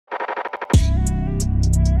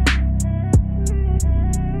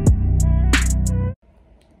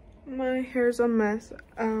My hair's a mess.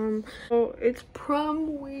 So it's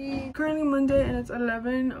prom week. Currently Monday and it's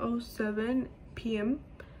 11:07 p.m.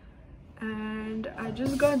 and I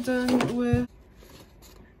just got done with.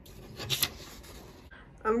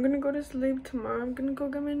 I'm gonna go to sleep tomorrow. I'm gonna go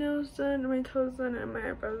get my nails done, my toes done, and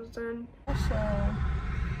my eyebrows done. So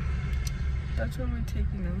that's where we're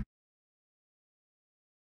taking them.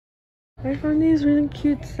 I found these really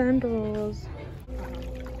cute sandals.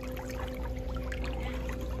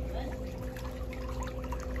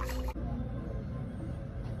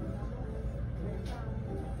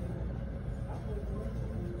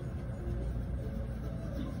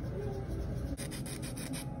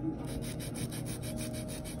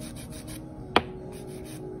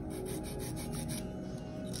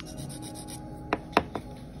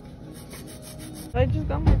 I just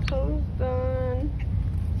got my toes done.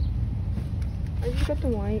 I just got the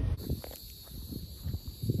white.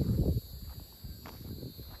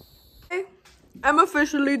 Okay, I'm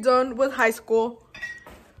officially done with high school.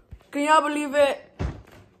 Can y'all believe it?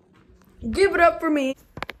 Give it up for me.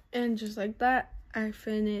 And just like that, I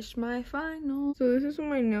finished my final. So this is what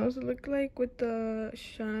my nails look like with the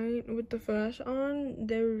shine, with the flash on.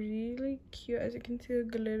 They're really cute. As you can see, the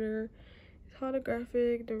glitter is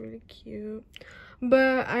holographic. They're really cute.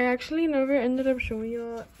 But I actually never ended up showing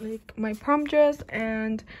y'all like my prom dress,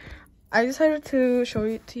 and I decided to show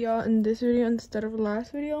it to y'all in this video instead of the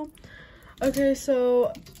last video. Okay,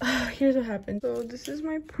 so here's what happened. So this is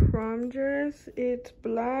my prom dress. It's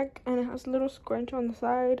black and it has a little scrunch on the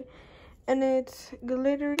side and it's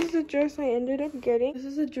glittery. This is the dress I ended up getting. This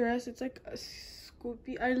is a dress. It's like a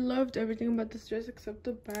scoopy. I loved everything about this dress except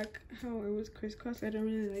the back, how it was crisscross. I don't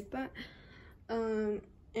really like that. And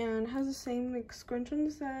it has the same like scrunch on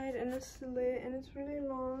the side and it's slit and it's really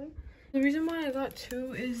long. The reason why I got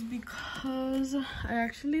two is because I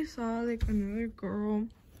actually saw like another girl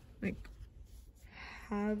like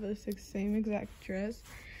have the same exact dress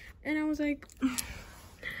and I was like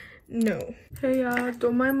no. Hey y'all,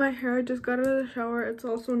 don't mind my hair. I just got out of the shower. It's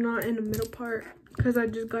also not in the middle part because I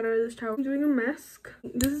just got out of the shower. I'm doing a mask.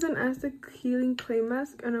 This is an Aztec healing clay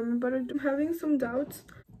mask and I'm having some doubts.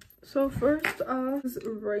 So first off, it's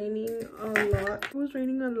raining a lot. It was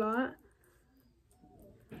raining a lot.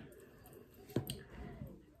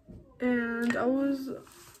 And I was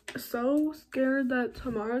so scared that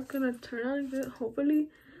tomorrow's gonna turn out like this. Hopefully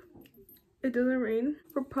it doesn't rain.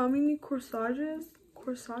 For prom you need corsages.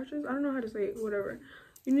 Corsages? I don't know how to say it, whatever.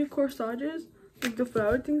 You need corsages, like the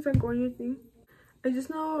flower things that go on your thing. I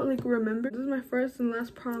just now like remember this is my first and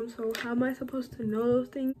last prom, so how am I supposed to know those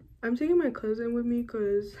things? I'm taking my cousin with me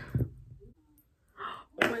because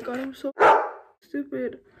oh my god, I'm so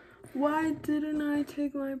stupid. Why didn't I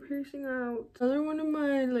take my piercing out? Another one of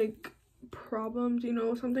my like problems, you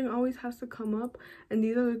know, something always has to come up and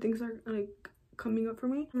these are the things that are like coming up for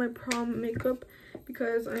me. My prom makeup,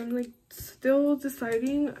 because I'm like still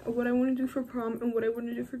deciding what I want to do for prom and what I want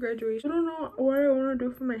to do for graduation. I don't know what I want to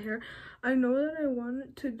do for my hair. I know that I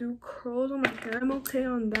want to do curls on my hair. I'm okay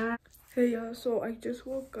on that. Hey y'all, so I just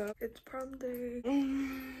woke up. It's prom day.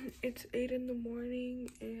 It's 8 in the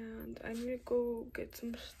morning and I need to go get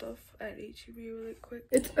some stuff at HEB really quick.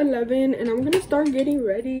 It's 11 and I'm gonna start getting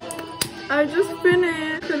ready. I just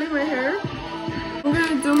finished curling my hair. I'm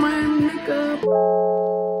gonna do my makeup.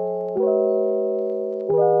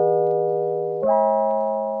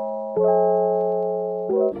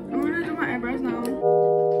 I'm gonna do my eyebrows now.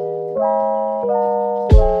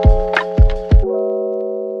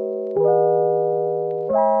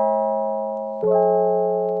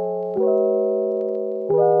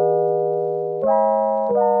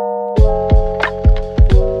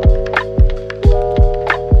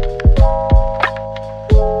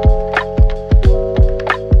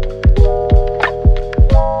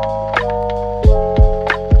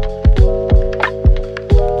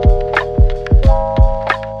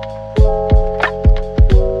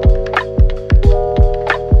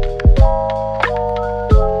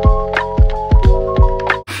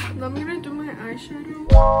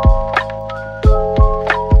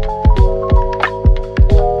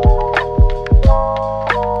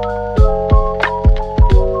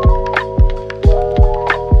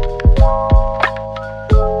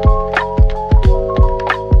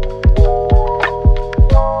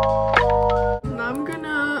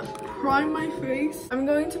 I'm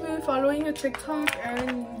going to be following a TikTok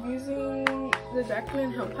and using the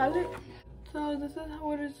Jacqueline Hill palette. So this is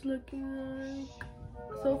what it's looking like.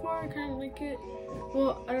 So far I kind of like it.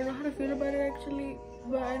 Well, I don't know how to feel about it actually,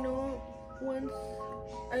 but I know once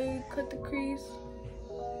I cut the crease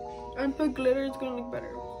and put glitter, it's gonna look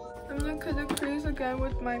better. I'm gonna cut the crease again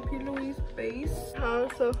with my P. Louise base.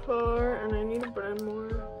 So far, and I need to blend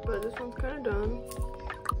more, but this one's kind of done.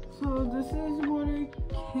 So this is what I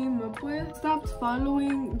came up with. Stopped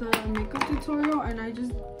following the makeup tutorial and I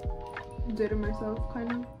just did it myself,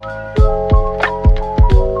 kind of.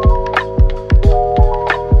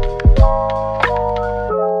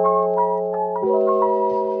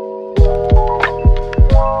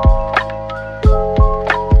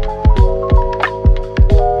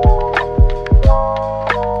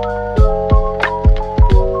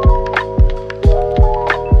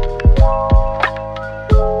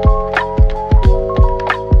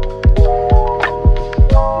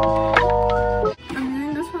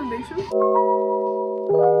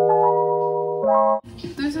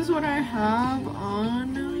 This is what I have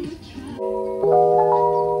on.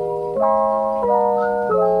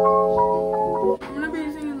 I'm gonna be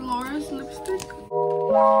using Laura's lipstick.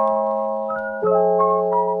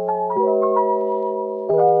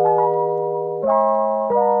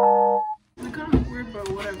 It's kind of weird, but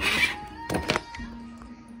whatever.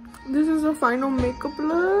 This is the final makeup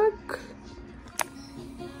look.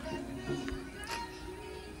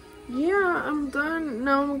 Yeah, I'm done.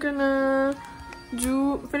 Now I'm gonna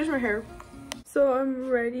finish my hair. So I'm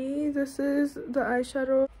ready. This is the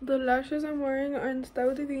eyeshadow. The lashes I'm wearing are in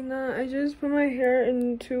Style Divina. I just put my hair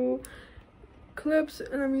into clips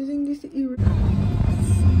and I'm using these earrings.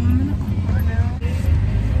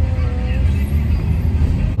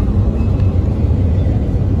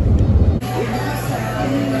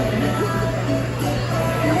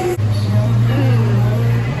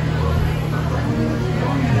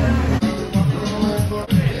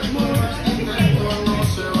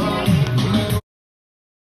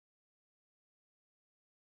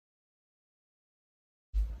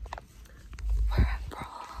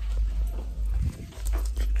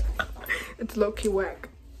 It's low-key whack.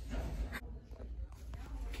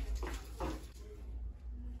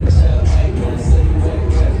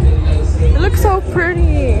 It looks so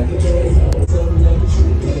pretty.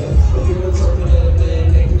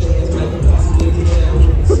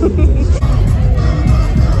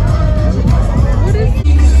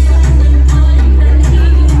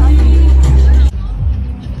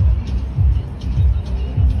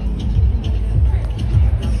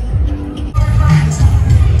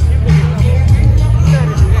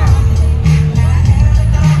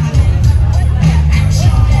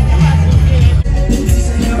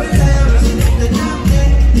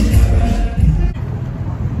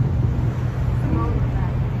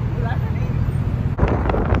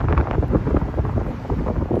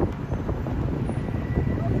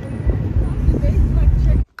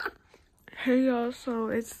 Hey y'all, so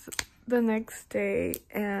it's the next day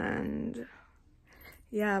and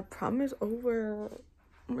yeah, prom is over.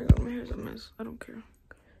 Oh my god, my hair's a mess. I don't care.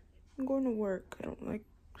 I'm going to work. I don't like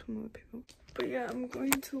some other people. But yeah, I'm going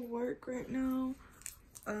to work right now.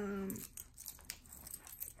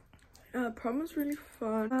 Prom was really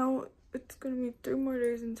fun. Now it's gonna be 3 more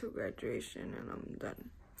days until graduation and I'm done.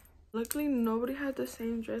 Luckily nobody had the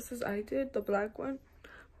same dress as I did, the black one,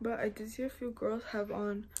 but I did see a few girls have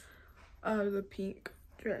on the pink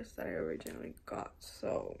dress that I originally got.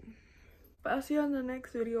 So but I'll see you on the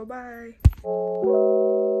next video. Bye.